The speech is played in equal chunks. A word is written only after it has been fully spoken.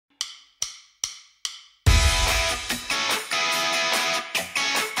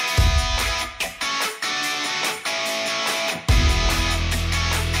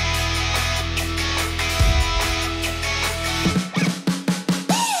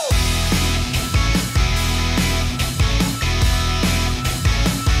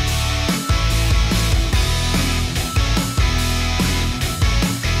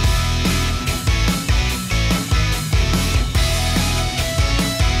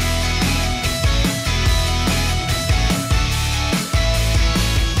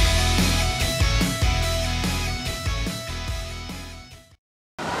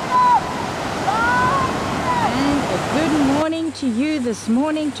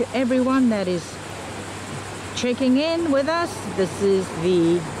morning to everyone that is checking in with us. This is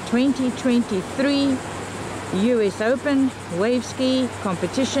the 2023 US Open Waveski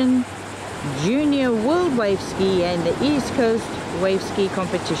competition, Junior World Waveski and the East Coast Waveski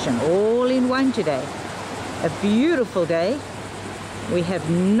competition, all in one today. A beautiful day. We have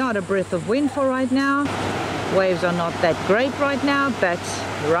not a breath of wind for right now. Waves are not that great right now, but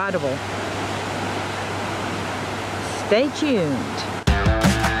rideable. Stay tuned.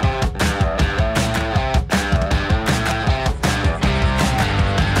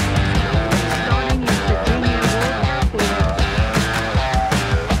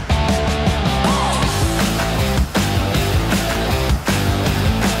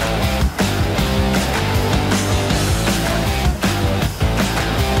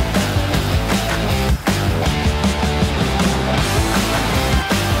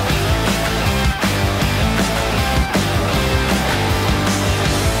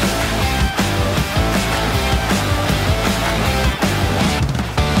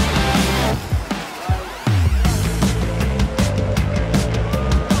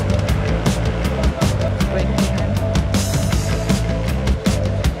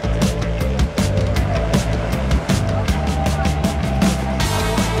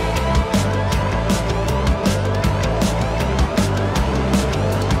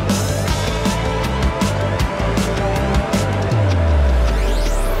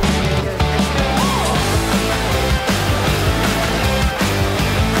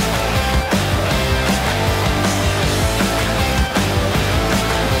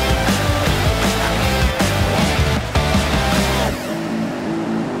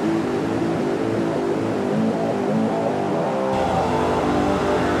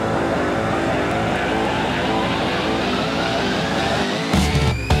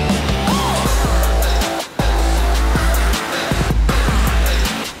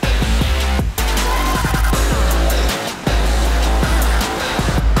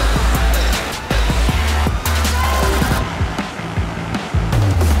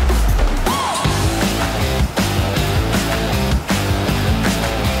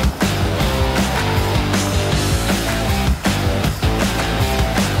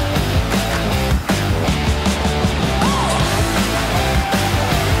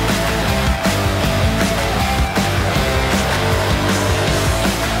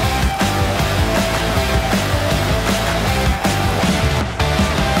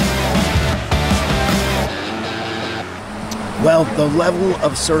 Well, the level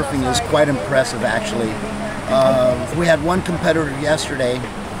of surfing is quite impressive, actually. We had one competitor yesterday.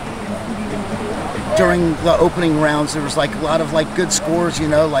 During the opening rounds, there was like a lot of good scores, you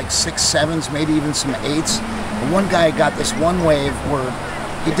know, like 6, 7s, maybe even some 8s. And one guy got this one wave where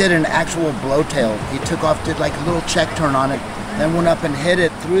he did an actual blowtail. He took off, did like a little check turn on it, then went up and hit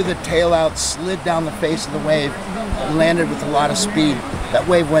it, threw the tail out, slid down the face of the wave, landed with a lot of speed. That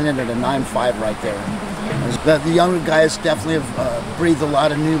wave went into the 9.5 right there. The younger guys definitely have breathed a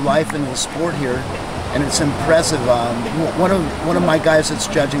lot of new life into the sport here, and it's impressive. One of my guys that's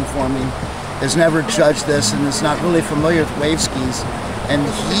judging for me has never judged this and is not really familiar with wave skis, and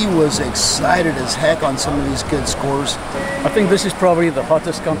he was excited as heck on some of these good scores. I think this is probably the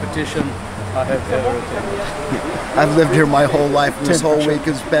hottest competition I have ever attended. I've lived here my whole life, and this whole week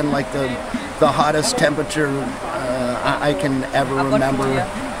has been like the hottest temperature I can ever remember.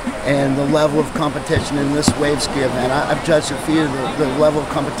 And the level of competition in this Waveski event, I've judged a few. The level of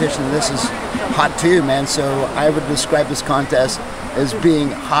competition in this is hot too, man. So I would describe this contest as being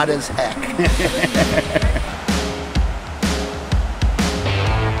hot as heck.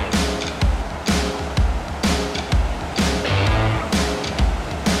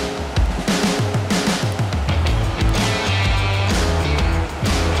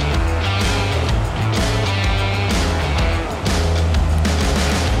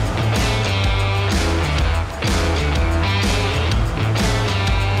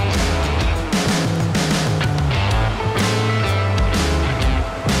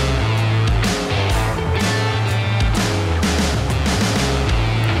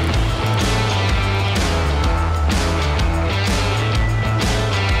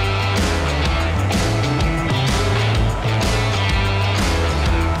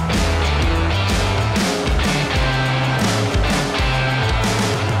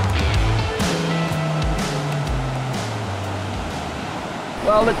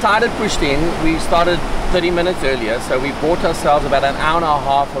 Well, the tide had pushed in. We started 30 minutes earlier, so we bought ourselves about an hour and a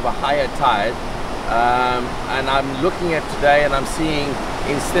half of a higher tide. And I'm looking at today and I'm seeing,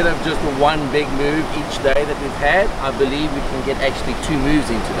 instead of just one big move each day that we've had, I believe we can get actually 2 moves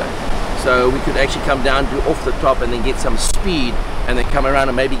in today. So we could actually come down to off the top and then get some speed and then come around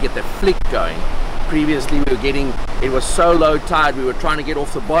and maybe get the flick going. Previously it was so low tide, we were trying to get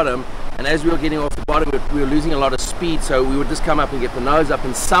off the bottom, and as we were getting off the bottom we were losing a lot of speed, so we would just come up and get the nose up,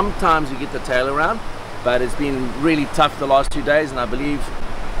 and sometimes we get the tail around. But it's been really tough the last 2 days, and I believe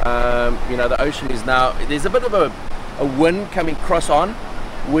you know, the ocean is now, there's a bit of a wind coming cross on,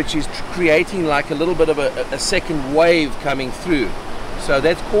 which is creating like a little bit of a second wave coming through. So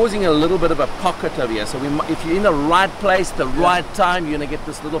that's causing a little bit of a pocket over here. So if you're in the right place, the right time, you're going to get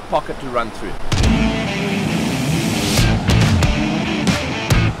this little pocket to run through.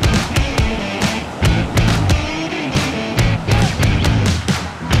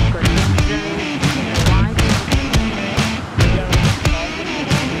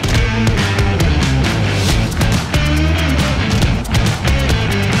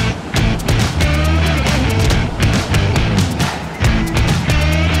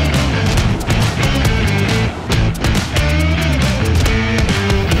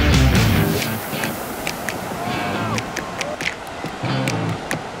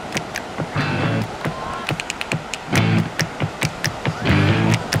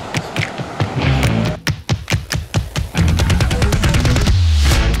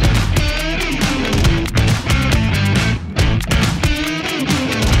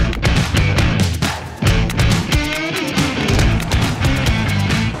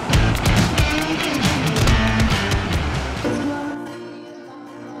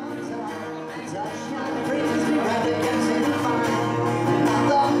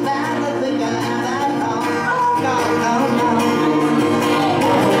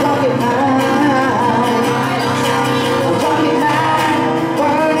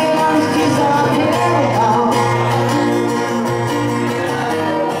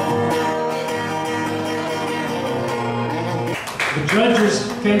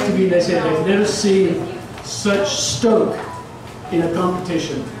 Came to me and they said they've never seen such stoke in a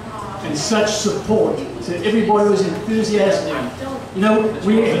competition and such support. So everybody was enthusiastic. You know,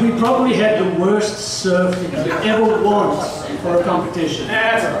 we probably had the worst surf you could ever want for a competition.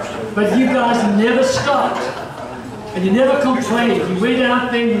 But you guys never stopped and you never complained. You went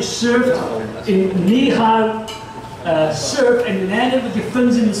out there and you surfed in knee-high surf and you landed with your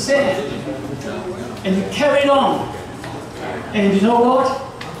fins in the sand and you carried on. And you know what?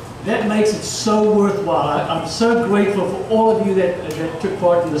 That makes it so worthwhile. I'm so grateful for all of you that took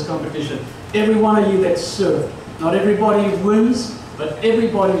part in this competition. Every one of you that surfed. Not everybody wins, but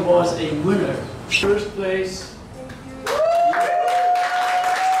everybody was a winner. First place.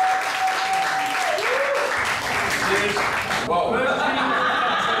 Whoa.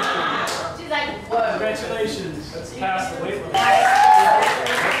 She's like, whoa. Congratulations. Let's pass the weight limit.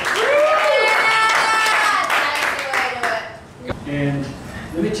 And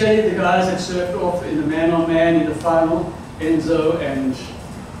let me tell you, the guys that surfed off in the man-on-man in the final, Enzo and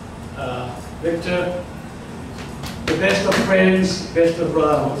Victor, the best of friends, best of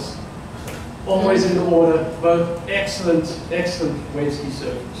rivals, always in the water, both excellent, excellent Waveski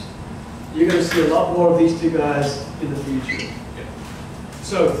surfers. You're going to see a lot more of these two guys in the future.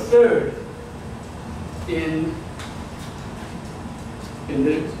 So third, in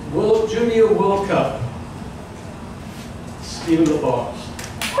the Junior World Cup, Stephen LaBarge.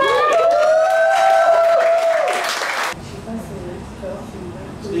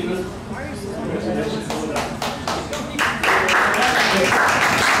 Stephen,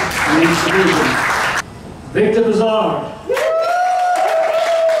 Victor Bazard.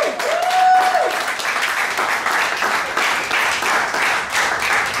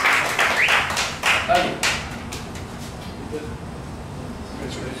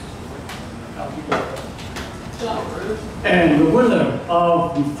 And the winner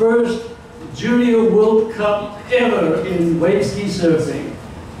of the first Junior World Cup ever in Waveski surfing,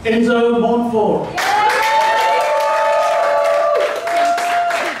 Enzo Montfort.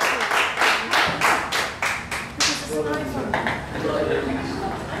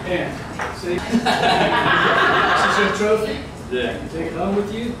 And see, this is your trophy. Yeah. You take it home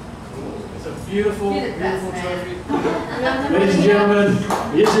with you. It's a beautiful, beautiful trophy. Ladies and gentlemen,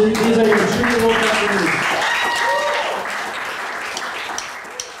 these are your Junior World Cup winners.